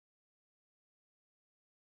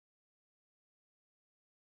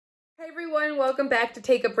Hi everyone, welcome back to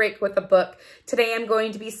Take a Break with a Book. Today I'm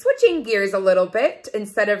going to be switching gears a little bit.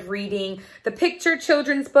 Instead of reading the picture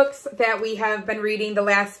children's books that we have been reading the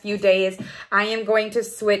last few days, I am going to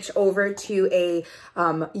switch over to a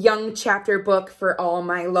young chapter book for all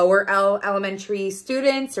my lower L elementary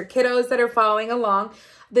students or kiddos that are following along.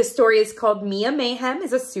 This story is called Mayhem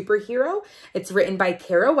is a Superhero. It's written by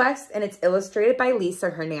Kara West and it's illustrated by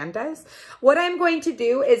Leeza Hernandez. What I'm going to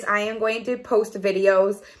do is I am going to post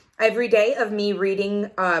videos every day of me reading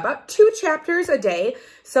about 2 chapters a day.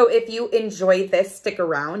 So if you enjoy this, stick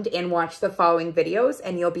around and watch the following videos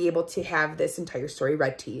and you'll be able to have this entire story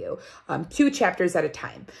read to you, 2 chapters at a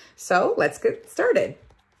time. So let's get started.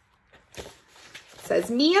 It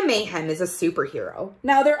says, Mayhem is a superhero.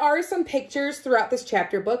 Now there are some pictures throughout this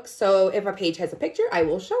chapter book, so if a page has a picture, I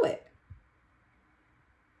will show it.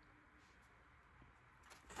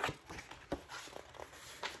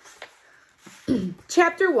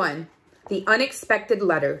 Chapter 1, The Unexpected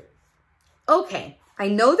Letter. Okay, I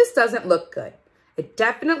know this doesn't look good. It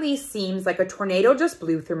definitely seems like a tornado just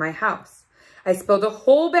blew through my house. I spilled a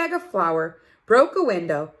whole bag of flour, broke a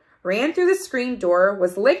window, ran through the screen door,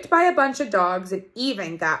 was licked by a bunch of dogs, and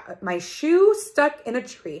even got my shoe stuck in a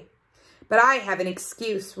tree. But I have an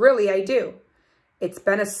excuse, really I do. It's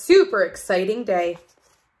been a super exciting day.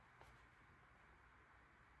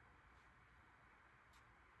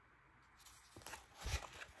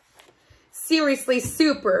 Seriously,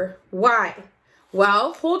 super. Why?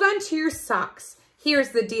 Well, hold on to your socks. Here's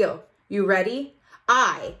the deal. You ready?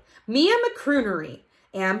 I, Mia McCroonery,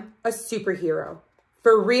 am a superhero.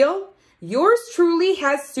 For real, yours truly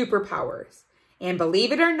has superpowers. And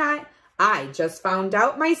believe it or not, I just found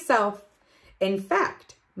out myself. In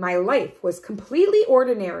fact, my life was completely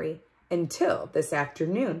ordinary until this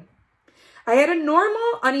afternoon. I had a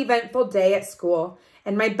normal, uneventful day at school,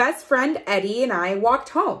 and my best friend Eddie and I walked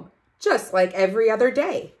home. Just like every other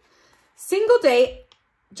day.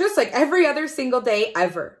 Just like every other single day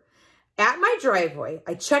ever. At my driveway,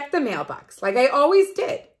 I checked the mailbox like I always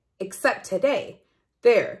did. Except today,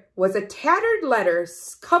 there was a tattered letter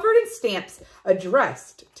covered in stamps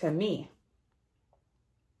addressed to me.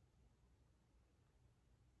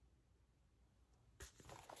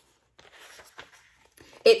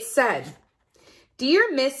 It said,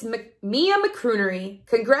 Dear Miss Mia McCroonery,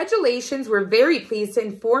 congratulations. We're very pleased to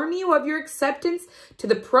inform you of your acceptance to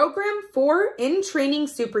the program for In-Training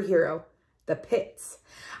Superhero, the PITS.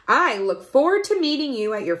 I look forward to meeting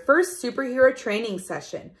you at your first superhero training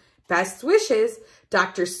session. Best wishes,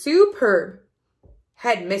 Dr. Superb,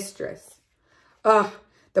 Headmistress.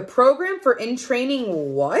 The program for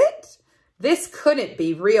In-Training what? This couldn't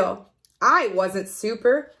be real. I wasn't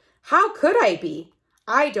super. How could I be?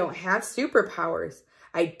 I don't have superpowers.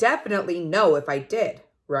 I definitely know if I did,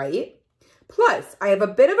 right? Plus, I have a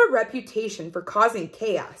bit of a reputation for causing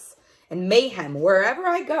chaos and mayhem wherever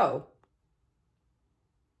I go.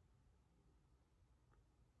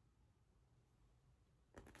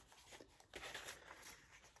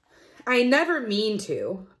 I never mean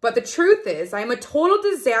to, but the truth is I'm a total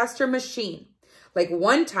disaster machine. Like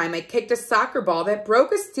one time I kicked a soccer ball that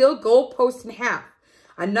broke a steel goalpost in half.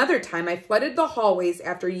 Another time, I flooded the hallways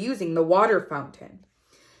after using the water fountain.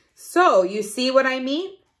 So, you see what I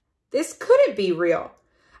mean? This couldn't be real.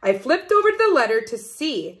 I flipped over the letter to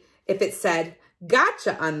see if it said,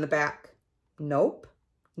 gotcha on the back. Nope,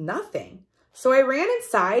 nothing. So I ran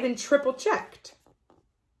inside and triple checked.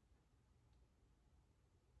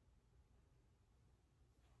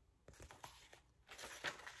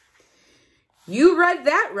 You read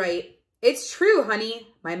that right. It's true, honey,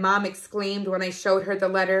 my mom exclaimed when I showed her the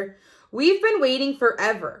letter. We've been waiting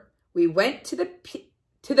forever. We went to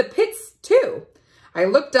the pits, too. I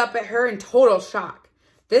looked up at her in total shock.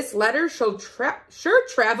 This letter sure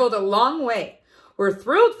traveled a long way. We're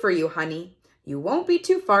thrilled for you, honey. You won't be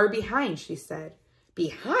too far behind, she said.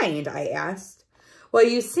 Behind? I asked. Well,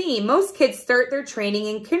 you see, most kids start their training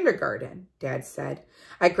in kindergarten, Dad said.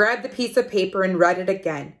 I grabbed the piece of paper and read it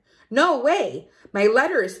again. No way. My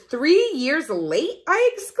letter is 3 years late, I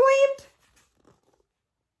exclaimed.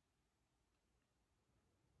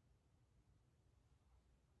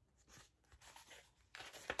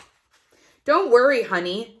 Don't worry,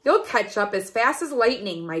 honey. You'll catch up as fast as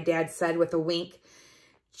lightning, my dad said with a wink.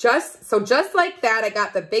 Just like that, I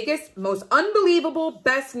got the biggest, most unbelievable,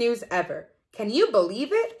 best news ever. Can you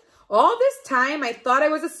believe it? All this time, I thought I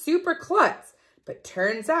was a super klutz, but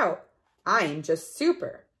turns out I'm just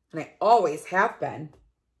super. And I always have been.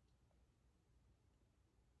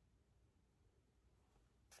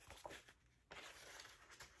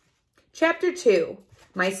 Chapter 2,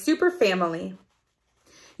 My Super Family.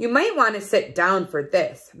 You might want to sit down for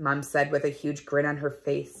this, Mom said with a huge grin on her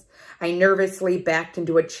face. I nervously backed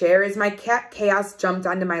into a chair as my cat Chaos jumped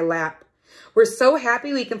onto my lap. We're so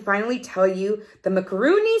happy we can finally tell you the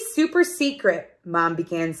macaroni super secret, Mom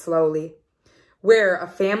began slowly. We're a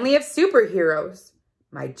family of superheroes.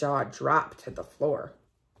 My jaw dropped to the floor.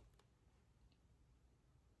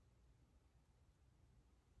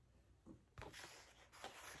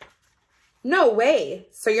 No way.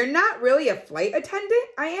 So you're not really a flight attendant?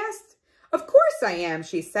 I asked. Of course I am,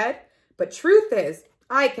 she said. But truth is,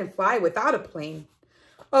 I can fly without a plane.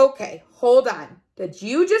 Okay, hold on. Did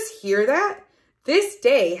you just hear that? This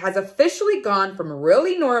day has officially gone from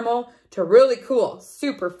really normal to really cool,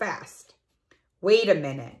 super fast. Wait a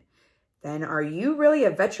minute. Then are you really a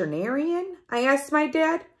veterinarian? I asked my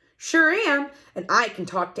dad. Sure am, and I can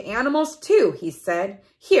talk to animals too, he said.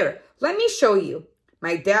 Here, let me show you.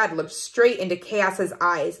 My dad looked straight into Chaos's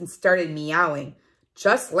eyes and started meowing,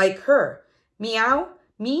 just like her. Meow,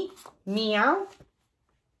 me, meow.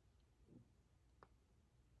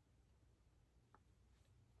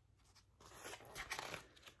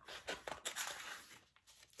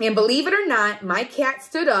 And believe it or not, my cat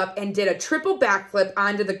stood up and did a triple backflip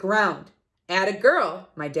onto the ground. Atta girl,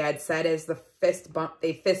 my dad said as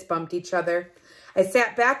they fist bumped each other. I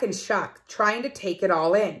sat back in shock, trying to take it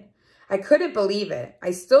all in. I couldn't believe it.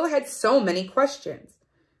 I still had so many questions.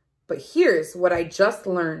 But here's what I just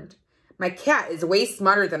learned. My cat is way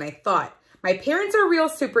smarter than I thought. My parents are real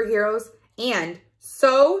superheroes, and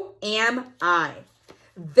so am I.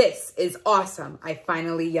 This is awesome, I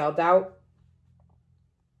finally yelled out.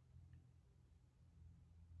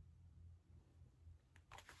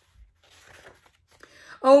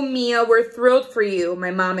 Oh, Mia, we're thrilled for you,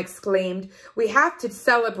 my mom exclaimed. We have to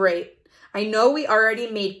celebrate. I know we already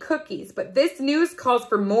made cookies, but this news calls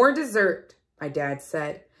for more dessert, my dad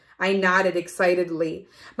said. I nodded excitedly.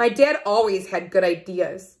 My dad always had good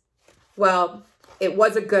ideas. Well, it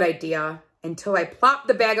was a good idea until I plopped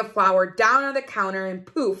the bag of flour down on the counter and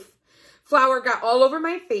poof, flour got all over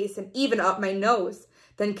my face and even up my nose.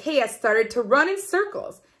 Then Chaos started to run in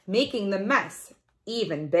circles, making the mess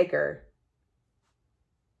even bigger.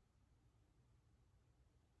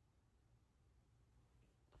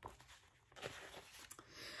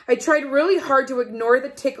 I tried really hard to ignore the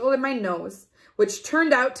tickle in my nose, which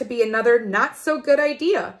turned out to be another not so good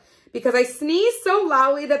idea because I sneezed so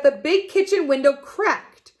loudly that the big kitchen window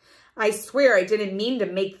cracked. I swear I didn't mean to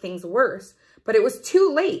make things worse, but it was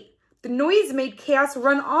too late. The noise made Chaos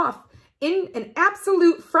run off in an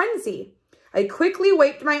absolute frenzy. I quickly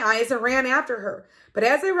wiped my eyes and ran after her, but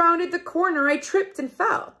as I rounded the corner, I tripped and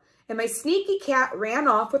fell, and my sneaky cat ran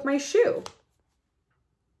off with my shoe.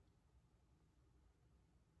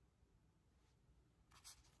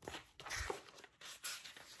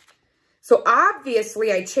 So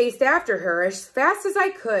obviously I chased after her as fast as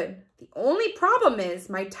I could. The only problem is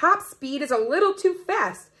my top speed is a little too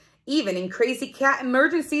fast, even in crazy cat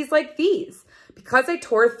emergencies like these, because I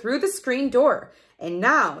tore through the screen door, and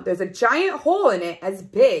now there's a giant hole in it as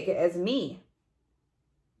big as me.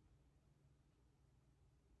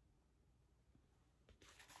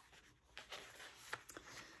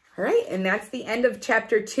 All right, and that's the end of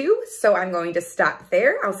chapter 2, so I'm going to stop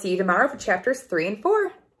there. I'll see you tomorrow for chapters 3 and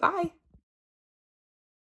 4. Bye.